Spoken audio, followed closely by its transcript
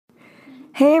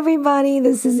Hey everybody,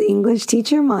 this is English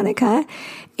teacher Monica,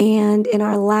 and in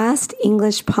our last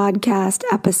English podcast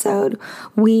episode,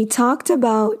 we talked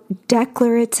about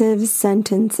declarative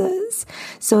sentences.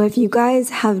 So if you guys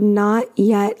have not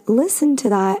yet listened to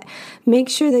that, make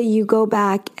sure that you go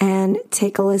back and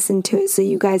take a listen to it so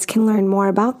you guys can learn more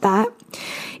about that.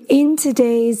 In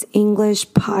today's English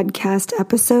podcast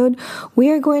episode,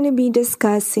 we are going to be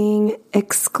discussing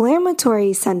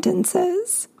exclamatory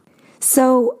sentences.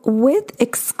 So with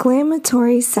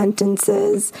exclamatory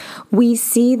sentences, we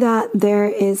see that there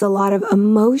is a lot of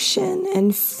emotion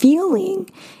and feeling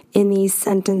in these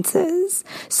sentences.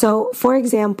 So for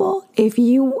example, if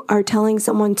you are telling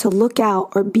someone to look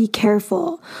out or be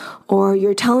careful, or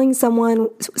you're telling someone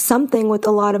something with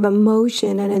a lot of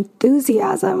emotion and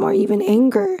enthusiasm or even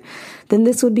anger, then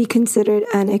this would be considered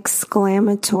an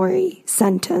exclamatory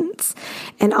sentence.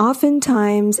 And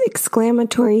oftentimes,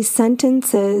 exclamatory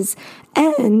sentences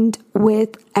end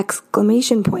with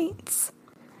exclamation points.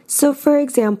 So for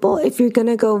example, if you're going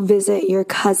to go visit your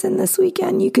cousin this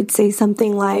weekend, you could say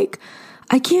something like,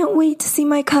 "I can't wait to see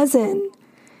my cousin."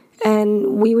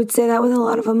 And we would say that with a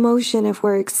lot of emotion if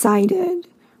we're excited.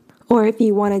 Or if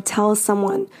you want to tell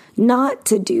someone not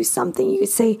to do something, you could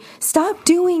say, "Stop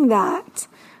doing that."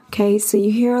 Okay, so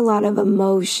you hear a lot of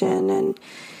emotion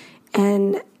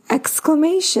and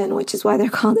exclamation, which is why they're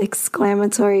called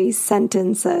exclamatory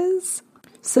sentences.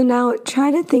 So now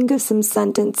try to think of some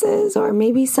sentences or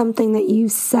maybe something that you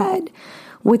said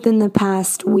within the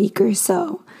past week or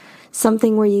so.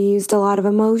 Something where you used a lot of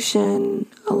emotion,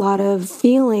 a lot of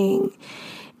feeling,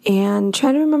 and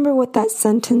try to remember what that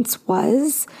sentence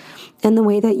was and the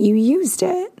way that you used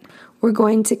it. We're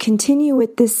going to continue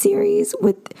with this series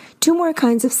with 2 more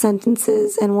kinds of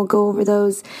sentences, and we'll go over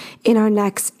those in our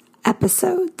next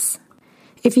episodes.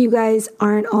 If you guys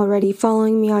aren't already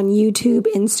following me on YouTube,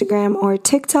 Instagram, or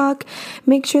TikTok,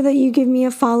 make sure that you give me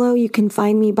a follow. You can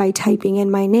find me by typing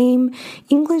in my name,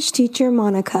 English Teacher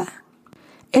Monica.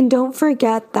 And don't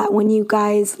forget that when you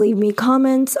guys leave me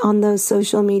comments on those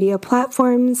social media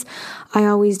platforms, I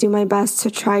always do my best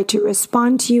to try to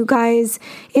respond to you guys.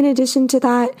 In addition to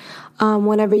that,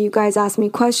 whenever you guys ask me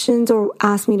questions or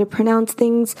ask me to pronounce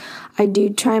things, I do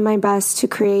try my best to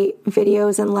create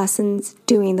videos and lessons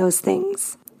doing those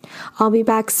things. I'll be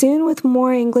back soon with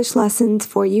more English lessons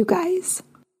for you guys.